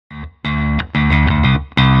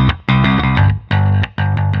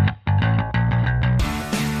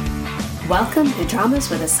Welcome to Dramas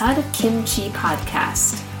with a Side of Kimchi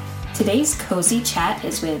podcast. Today's cozy chat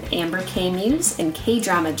is with Amber K. Muse and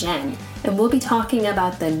K-Drama Jen, and we'll be talking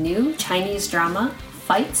about the new Chinese drama,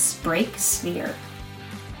 Fights Break Sphere.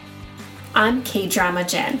 I'm K-Drama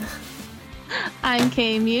Jen. I'm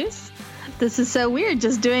K. Muse. This is so weird,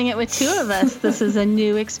 just doing it with two of us. This is a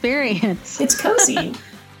new experience. It's cozy.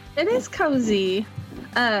 It is cozy.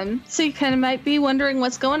 So you kind of might be wondering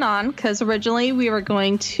what's going on, because originally we were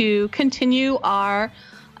going to continue our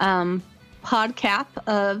podcast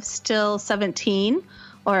of Still 17,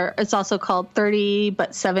 or it's also called 30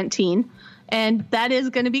 but 17, and that is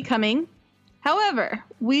going to be coming. However,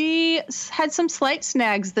 we had some slight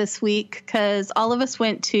snags this week because all of us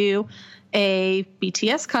went to a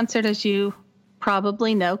BTS concert, as you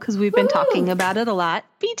probably know, because we've been talking about it a lot.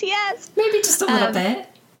 BTS! Maybe just a little bit.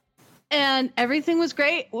 And everything was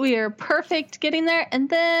great. We were perfect getting there. And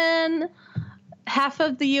then half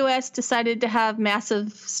of the U.S. decided to have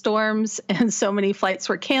massive storms, and so many flights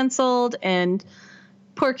were canceled. And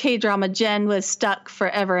poor K-Drama Jen was stuck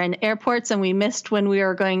forever in airports, and we missed when we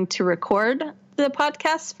were going to record the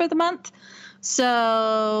podcast for the month.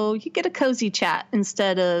 So you get a cozy chat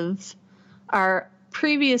instead of our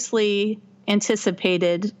previously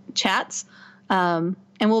anticipated chats.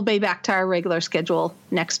 And we'll be back to our regular schedule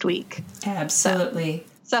next week. Absolutely.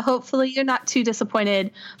 So hopefully you're not too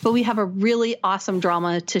disappointed, but we have a really awesome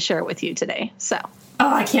drama to share with you today. So.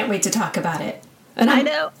 Oh, I can't wait to talk about it. And I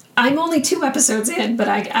know. I'm only 2 episodes in, but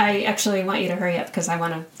I actually want you to hurry up because I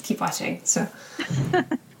want to keep watching. So.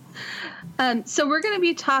 So we're going to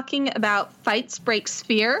be talking about Fights Break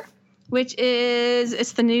Sphere, which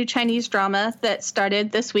it's the new Chinese drama that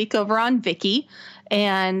started this week over on Viki.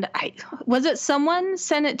 And was it someone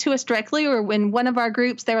sent it to us directly, or in one of our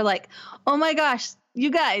groups, they were like, oh my gosh, you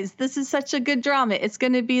guys, this is such a good drama. It's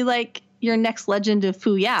going to be like your next Legend of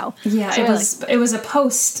Fu Yao. Yeah, so it was a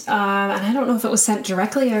post, and I don't know if it was sent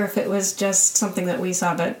directly or if it was just something that we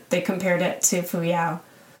saw, but they compared it to Fu Yao.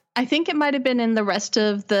 I think it might have been in the rest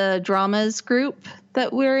of the dramas group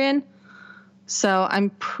that we're in. So I'm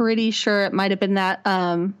pretty sure it might have been that.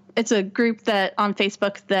 It's a group that on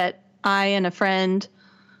Facebook that I and a friend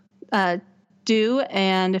do,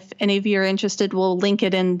 and if any of you are interested, we'll link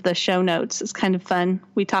it in the show notes. It's kind of fun.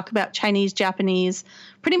 We talk about Chinese, Japanese,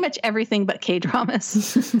 pretty much everything but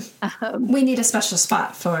K-dramas. We need a special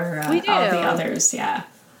spot for all the others, yeah.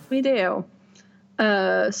 We do.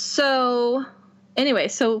 So anyway,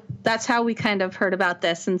 so that's how we kind of heard about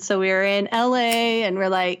this, and so we were in LA, and we're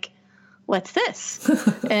like, what's this?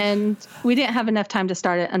 And we didn't have enough time to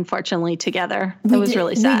start it, unfortunately, together. It was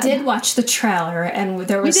really sad. We did watch the trailer, and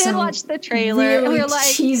there was some really and we were like,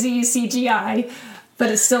 cheesy CGI,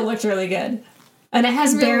 but it still looked really good. And it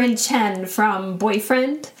has Baron Chen from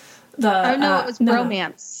Boyfriend. It was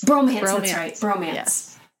Bromance. Bromance, that's right. Bromance.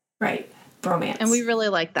 Yes. Right, Bromance. And we really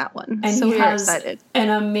liked that one. And so we were has excited.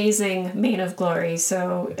 An amazing Mane of Glory,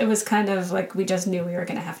 so it was kind of like we just knew we were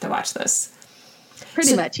going to have to watch this.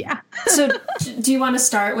 Pretty much, yeah. So do you want to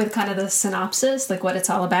start with kind of the synopsis, like what it's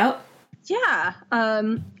all about? Yeah.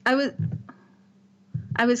 I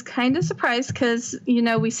was kind of surprised because,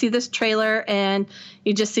 we see this trailer and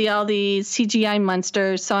you just see all these CGI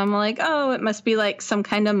monsters. So I'm like, oh, it must be like some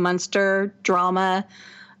kind of monster drama.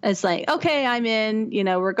 It's like, okay, I'm in,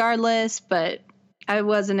 regardless. But I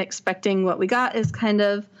wasn't expecting what we got. Is kind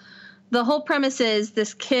of the whole premise is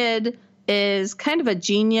this kid is kind of a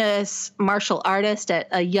genius martial artist at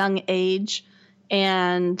a young age,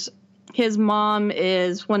 and his mom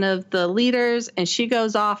is one of the leaders, and she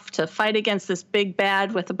goes off to fight against this big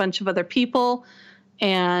bad with a bunch of other people,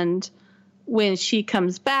 and when she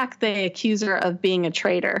comes back, they accuse her of being a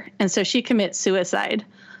traitor, and so she commits suicide,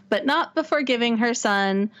 but not before giving her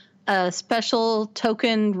son a special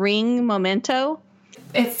token ring memento.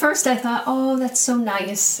 At first I thought, oh, that's so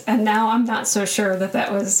nice. And now I'm not so sure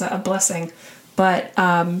that was a blessing. But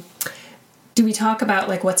do we talk about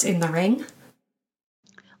like what's in the ring?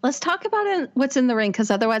 Let's talk about what's in the ring,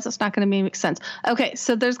 because otherwise it's not going to make sense. Okay,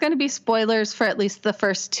 so there's going to be spoilers for at least the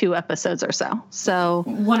first 2 episodes or so. So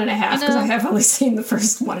 1.5, because I have only seen the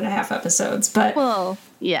first 1.5 episodes. But well,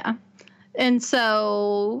 yeah. And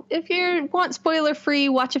so if you want spoiler-free,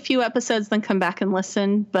 watch a few episodes, then come back and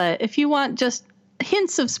listen. But if you want just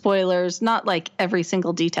hints of spoilers, not like every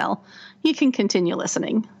single detail, you can continue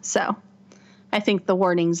listening. So I think the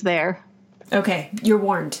warning's there. Okay, you're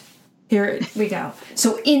warned. Here we go.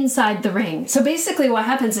 So inside the ring. So basically what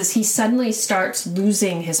happens is he suddenly starts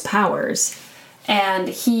losing his powers. And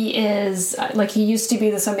he is, he used to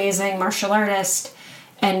be this amazing martial artist,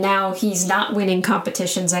 and now he's not winning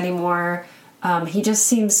competitions anymore. He just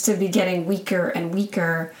seems to be getting weaker and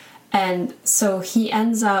weaker. And so he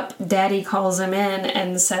ends up, Daddy calls him in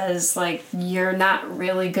and says, like, you're not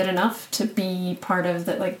really good enough to be part of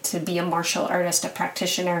the, like, to be a martial artist, a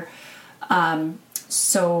practitioner.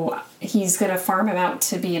 So he's going to farm him out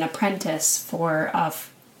to be an apprentice for a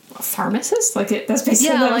pharmacist. Like, that's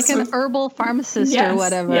basically like an herbal pharmacist or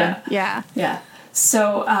whatever. Yeah.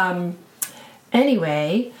 So,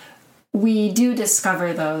 anyway, we do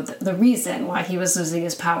discover, though, the reason why he was losing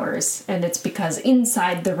his powers, and it's because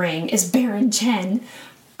inside the ring is Baron Chen.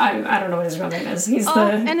 I don't know what his real name is. And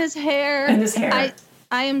his hair. And his hair.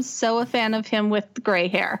 I am so a fan of him with gray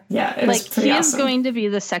hair. Yeah, it is pretty awesome. Is going to be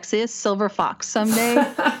the sexiest silver fox someday.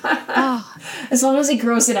 As long as he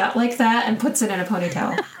grows it out like that and puts it in a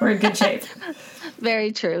ponytail, we're in good shape.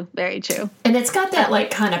 Very true. Very true. And it's got that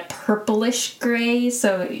like kind of purplish gray,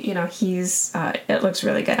 so he's it looks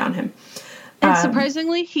really good on him. And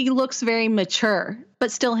surprisingly, he looks very mature,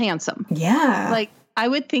 but still handsome. Yeah. Like I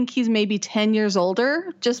would think he's maybe 10 years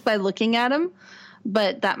older just by looking at him,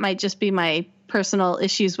 but that might just be my personal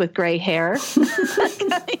issues with gray hair.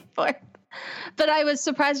 But I was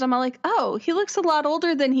surprised. I'm all like, oh, he looks a lot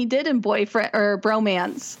older than he did in Boyfriend or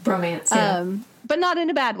Bromance. Yeah. But not in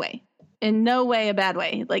a bad way. In no way a bad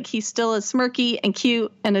way. Like he still is smirky and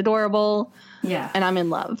cute and adorable. Yeah. And I'm in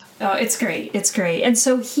love. Oh, it's great. It's great. And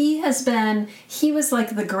so he was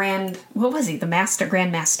like the Grandmaster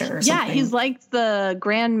or something. Yeah, he's like the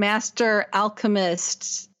Grandmaster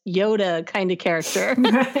Alchemist Yoda kind of character.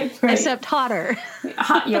 Right. Except hotter.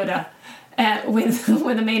 Hot Yoda. With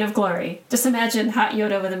a mane of glory. Just imagine hot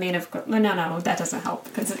Yoda with a mane of glory. No, that doesn't help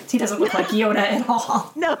because he doesn't look like Yoda at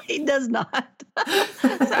all. No, he does not.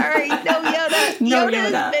 Sorry, no Yoda. No Yoda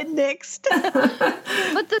Yoda. Has been nixed.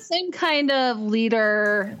 But the same kind of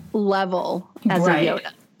leader level as a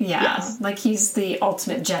Yoda. Yeah, yes. Like he's the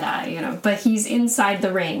ultimate Jedi, but he's inside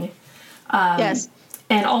the ring. Yes.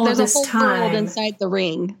 And all There's of this a whole time world inside the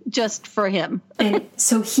ring just for him. And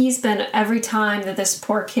so he's been, every time that this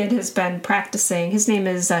poor kid has been practicing, his name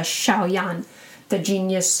is Xiao Yan, the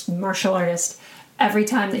genius martial artist. Every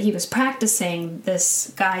time that he was practicing,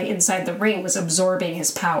 this guy inside the ring was absorbing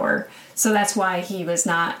his power. So that's why he was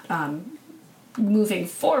not moving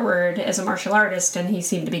forward as a martial artist, and he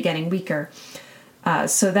seemed to be getting weaker.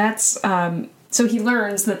 So that's so he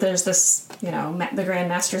learns that there's this, the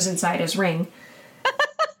Grandmaster's inside his ring.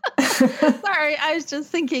 Sorry, I was just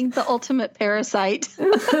thinking the ultimate parasite.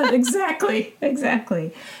 Exactly.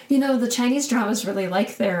 The Chinese dramas really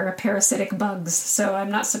like their parasitic bugs, so I'm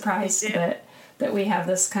not surprised that we have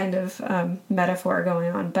this kind of metaphor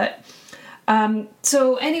going on. But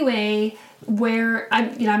so anyway, where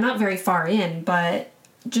I'm not very far in, but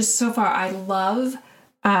just so far I love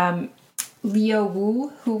Leo Wu,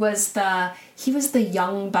 who was the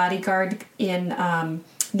young bodyguard in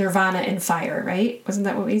Nirvana and Fire, right? Wasn't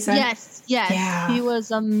that what we said? Yes. Yeah. He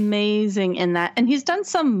was amazing in that. And he's done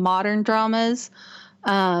some modern dramas.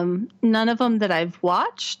 None of them that I've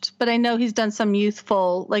watched, but I know he's done some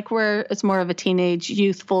youthful, like where it's more of a teenage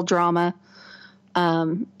youthful drama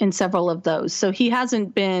in several of those. So he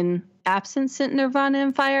hasn't been absent since Nirvana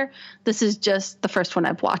and Fire. This is just the first one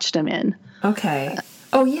I've watched him in. Okay.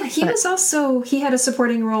 Oh, yeah. He had a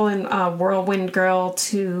supporting role in Whirlwind Girl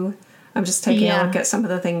 2. I'm just taking a look at some of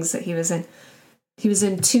the things that he was in. He was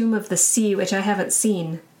in Tomb of the Sea, which I haven't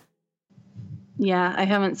seen. Yeah, I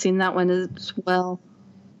haven't seen that one as well.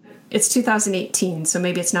 It's 2018, so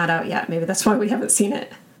maybe it's not out yet. Maybe that's why we haven't seen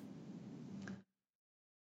it.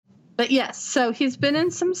 But yes, so he's been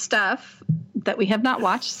in some stuff that we have not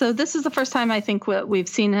watched. So this is the first time I think we've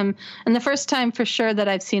seen him, and the first time for sure that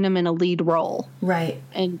I've seen him in a lead role. Right.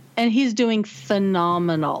 And he's doing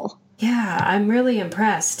phenomenal. Yeah, I'm really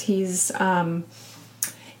impressed. He's,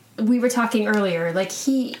 we were talking earlier, like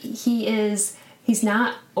he's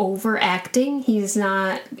not overacting.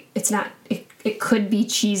 It could be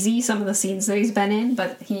cheesy, some of the scenes that he's been in,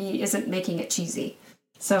 but he isn't making it cheesy.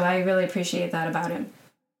 So I really appreciate that about him.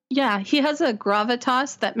 Yeah, he has a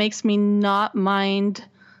gravitas that makes me not mind,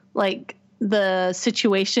 like, the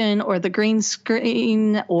situation or the green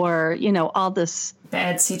screen or, all this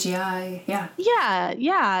bad CGI. Yeah.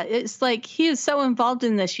 Yeah. It's like he is so involved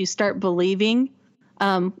in this, you start believing.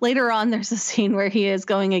 Later on, there's a scene where he is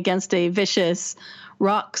going against a vicious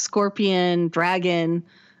rock, scorpion, dragon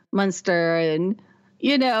monster. And,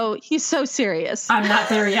 he's so serious. I'm not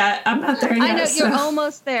there yet. I know, you're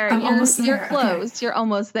almost there. Almost there. You're close. Okay. You're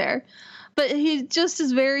almost there. But he just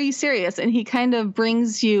is very serious, and he kind of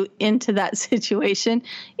brings you into that situation,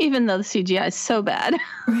 even though the CGI is so bad.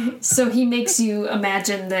 Right. So he makes you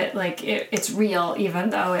imagine that, like, it's real,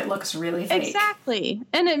 even though it looks really fake. Exactly.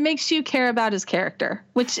 And it makes you care about his character,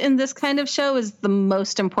 which in this kind of show is the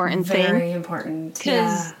most important thing. Very important.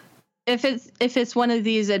 Because if it's one of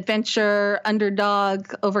these adventure,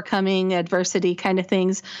 underdog, overcoming adversity kind of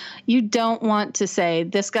things, you don't want to say,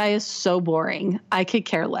 this guy is so boring, I could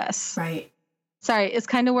care less. Right. Sorry, it's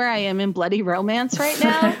kind of where I am in Bloody Romance right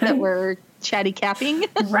now that we're chatty capping.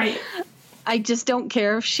 Right. I just don't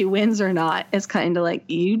care if she wins or not. It's kind of like,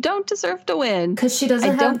 you don't deserve to win. Because she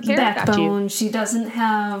doesn't have backbone. She doesn't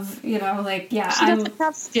have, she doesn't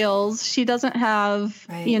have skills. She doesn't have,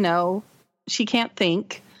 she can't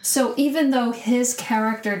think. So even though his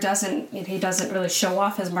character doesn't really show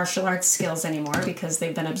off his martial arts skills anymore because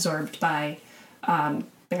they've been absorbed by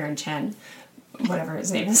Baron Chen, whatever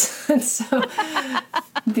his name is. So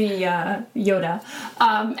the Yoda.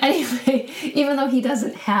 Anyway, even though he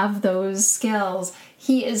doesn't have those skills,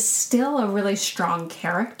 he is still a really strong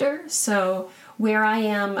character. So where I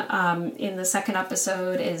am in the second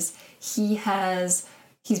episode is he's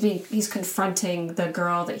confronting the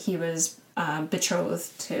girl that he was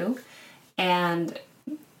betrothed to, and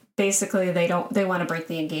basically they want to break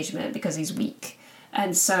the engagement because he's weak,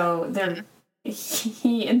 and so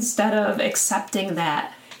he instead of accepting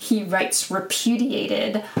that, he writes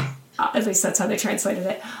repudiated, at least that's how they translated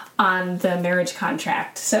it, on the marriage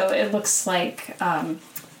contract. So it looks like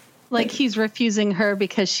he's refusing her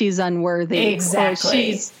because she's unworthy.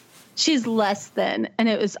 Exactly. Or she's less than, and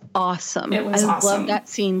it was awesome. It was awesome. I love that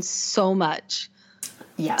scene so much.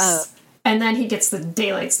 Yes. And then he gets the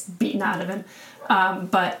daylights beaten out of him.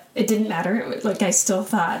 But it didn't matter. I still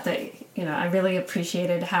thought that, I really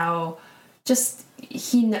appreciated how just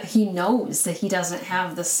he knows that he doesn't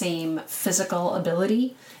have the same physical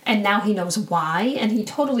ability. And now he knows why. And he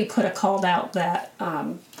totally could have called out that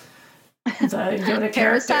the Yoda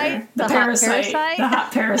parasite? The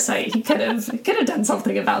hot parasite. He could have done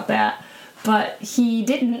something about that. But he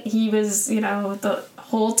didn't. He was, the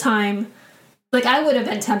whole time... I would have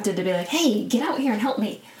been tempted to be like, hey, get out here and help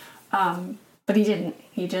me. But he didn't.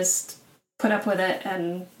 He just put up with it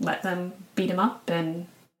and let them beat him up. And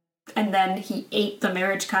then he ate the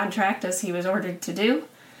marriage contract as he was ordered to do.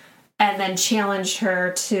 And then challenged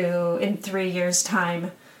her to, in 3 years'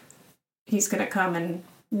 time, he's going to come and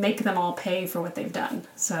make them all pay for what they've done.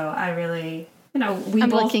 So I really, I'm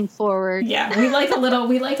looking forward. Yeah, we like a little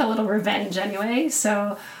revenge anyway.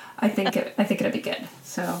 So I think it'll be good.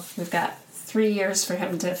 So we've got 3 years for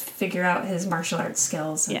him to figure out his martial arts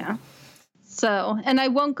skills. Yeah. So, and I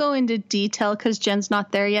won't go into detail because Jen's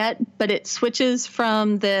not there yet, but it switches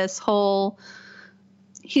from this whole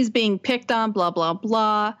he's being picked on, blah, blah,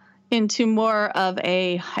 blah, into more of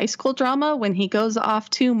a high school drama when he goes off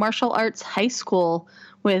to martial arts high school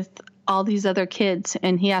with all these other kids,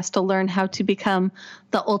 and he has to learn how to become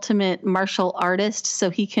the ultimate martial artist so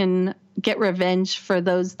he can get revenge for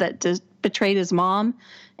those that betrayed his mom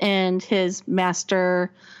and his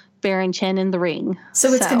master, Baron Chen, in the ring.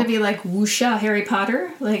 So it's going to be like Wuxia Harry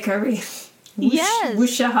Potter? Are we... Yes.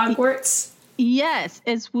 Wuxia Hogwarts? Yes,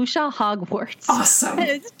 it's Wuxia Hogwarts. Awesome.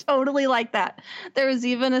 It's totally like that. There was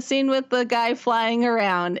even a scene with the guy flying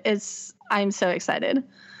around. I'm so excited.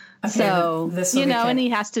 Okay, so, and he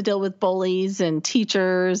has to deal with bullies and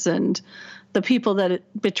teachers and the people that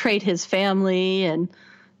betrayed his family. And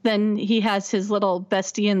then he has his little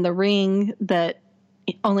bestie in the ring that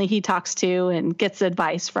only he talks to and gets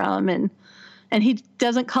advice from. And he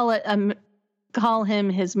doesn't call him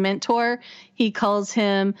his mentor. He calls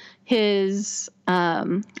him his,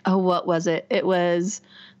 what was it? It was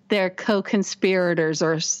their co-conspirators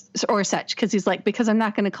or such. Cause he's like, because I'm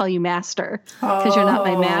not going to call you master because you're not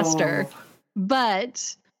my master,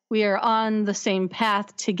 but we are on the same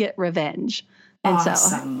path to get revenge. And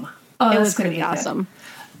awesome. So it was going to be awesome.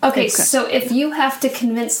 Okay. So if you have to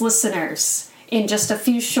convince listeners in just a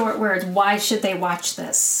few short words, why should they watch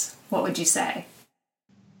this? What would you say?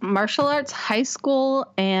 Martial arts high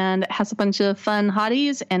school, and it has a bunch of fun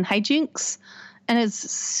hotties and hijinks, and it's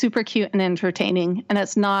super cute and entertaining, and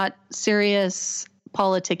it's not serious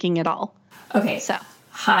politicking at all. Okay, so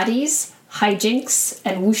hotties, hijinks,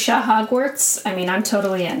 and Wuxia Hogwarts. I mean, I'm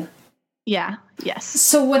totally in. Yeah, yes.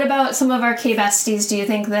 So what about some of our K-besties? Do you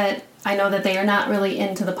think that, I know that they are not really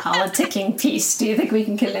into the politicking piece. Do you think we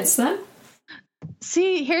can convince them?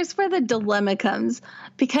 See, here's where the dilemma comes,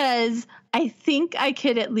 because I think I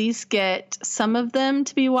could at least get some of them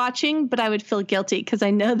to be watching, but I would feel guilty because I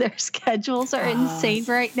know their schedules are insane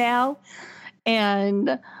right now.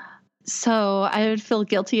 And So I would feel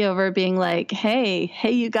guilty over being like, hey,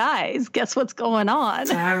 you guys, guess what's going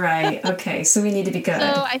on? All right. Okay. So we need to be good.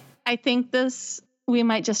 So I think we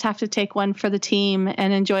might just have to take one for the team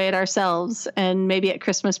and enjoy it ourselves. And maybe at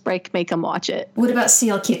Christmas break, make them watch it. What about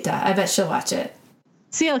Cielquita? I bet she'll watch it.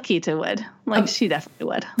 Cielquita would. She definitely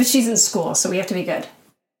would. But she's in school, so we have to be good.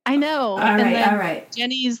 I know. All right.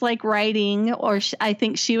 Jenny's like writing, or I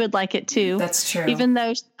think she would like it too. That's true. Even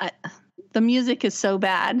though the music is so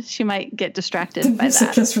bad, she might get distracted by that. The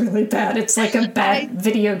music is really bad. It's like a bad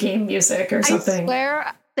video game music or something. I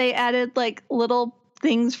swear they added like little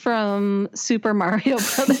things from Super Mario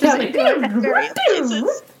Brothers.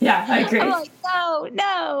 Yeah, I agree. I'm like,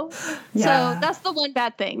 no. Yeah. So that's the one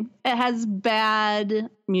bad thing. It has bad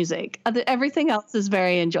music. Everything else is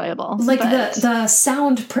very enjoyable. Like the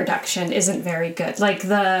sound production isn't very good. Like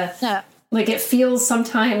like it feels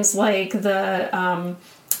sometimes like the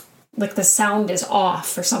sound is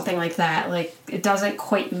off or something like that. Like it doesn't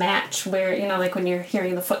quite match where, like when you're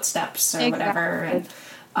hearing the footsteps or whatever.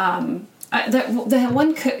 And the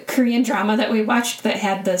one Korean drama that we watched that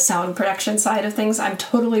had the sound production side of things, I'm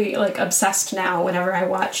totally like obsessed now whenever I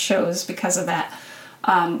watch shows because of that.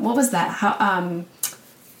 What was that?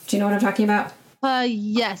 Do you know what I'm talking about?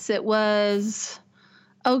 Yes, it was.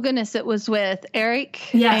 Oh goodness, it was with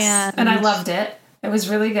Eric. Yes, and I loved it. It was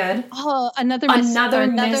really good. Oh, another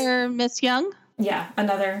Miss Young. Yeah,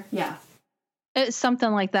 yeah. It's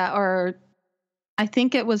something like that, or I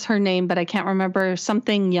think it was her name, but I can't remember.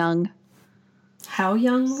 Something Young. How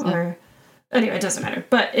Young? Or anyway, it doesn't matter.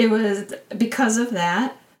 But it was because of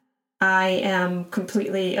that. I am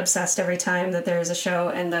completely obsessed every time that there is a show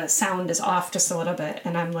and the sound is off just a little bit,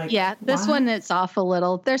 and I'm like, yeah, this one it's off a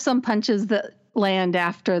little. There's some punches that land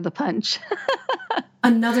after the punch.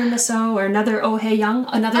 Another Miss O or another Oh Hey Young,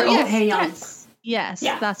 Oh Hey Young. Yes,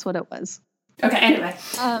 yeah. That's what it was. Okay, anyway,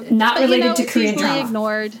 not related to Korean drama.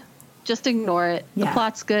 Ignored. Just ignore it. Yeah. The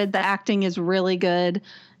plot's good. The acting is really good,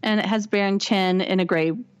 and it has Baron Chen in a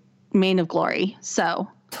gray mane of glory. So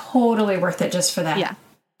totally worth it just for that. Yeah.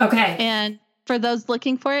 Okay. And for those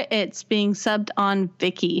looking for it, it's being subbed on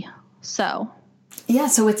Viki. So yeah,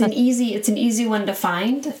 so it's an easy one to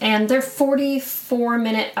find, and they're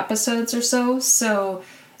 44-minute episodes or so. So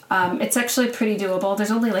it's actually pretty doable. There's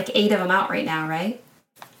only like 8 of them out right now, right?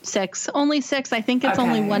 Only 6. I think it's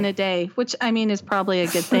only one a day, which I mean is probably a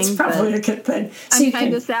good thing. It's probably a good thing. So I'm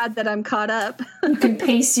kind of sad that I'm caught up. You can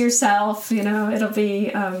pace yourself. It'll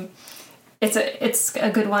be it's a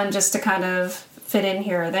good one just to kind of fit in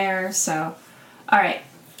here or there. So, all right,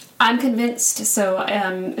 I'm convinced. So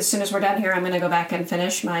as soon as we're done here, I'm going to go back and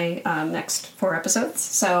finish my next 4 episodes.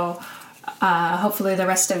 So hopefully the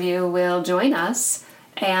rest of you will join us.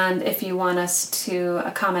 And if you want us to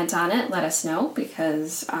comment on it, let us know,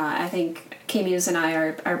 because I think K-Muse and I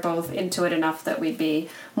are both into it enough that we'd be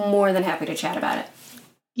more than happy to chat about it.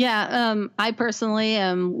 Yeah, I personally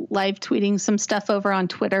am live tweeting some stuff over on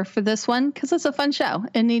Twitter for this one because it's a fun show.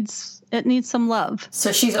 It needs some love.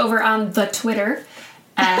 So she's over on the Twitter.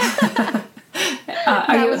 That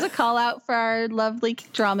was a call out for our lovely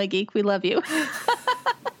drama geek. We love you.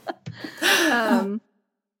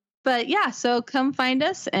 But yeah, so come find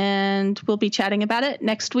us and we'll be chatting about it.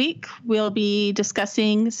 Next week, we'll be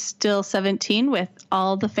discussing Still 17 with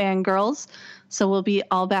all the fangirls. So we'll be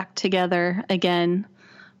all back together again,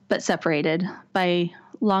 but separated by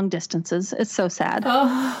long distances. It's so sad.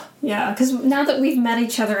 Oh, yeah, because now that we've met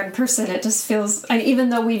each other in person, it just feels,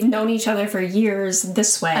 even though we've known each other for years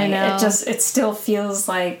this way, it still feels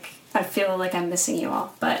like, I feel like I'm missing you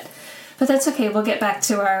all. But that's okay. We'll get back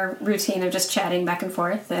to our routine of just chatting back and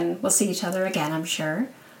forth, and we'll see each other again, I'm sure.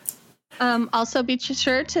 Also, be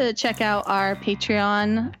sure to check out our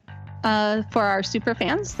Patreon for our super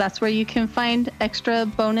fans. That's where you can find extra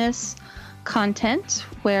bonus content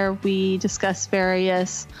where we discuss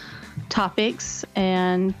various topics,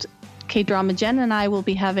 and K-Drama Jen and I will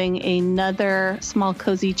be having another small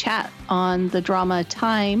cozy chat on the drama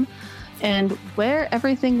Time and where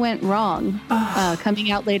everything went wrong,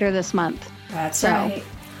 coming out later this month. That's right.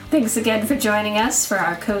 Thanks again for joining us for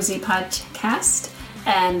our cozy podcast.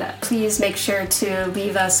 And please make sure to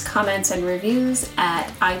leave us comments and reviews at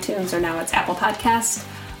iTunes, or now it's Apple Podcast,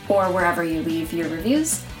 or wherever you leave your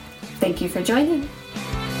reviews. Thank you for joining.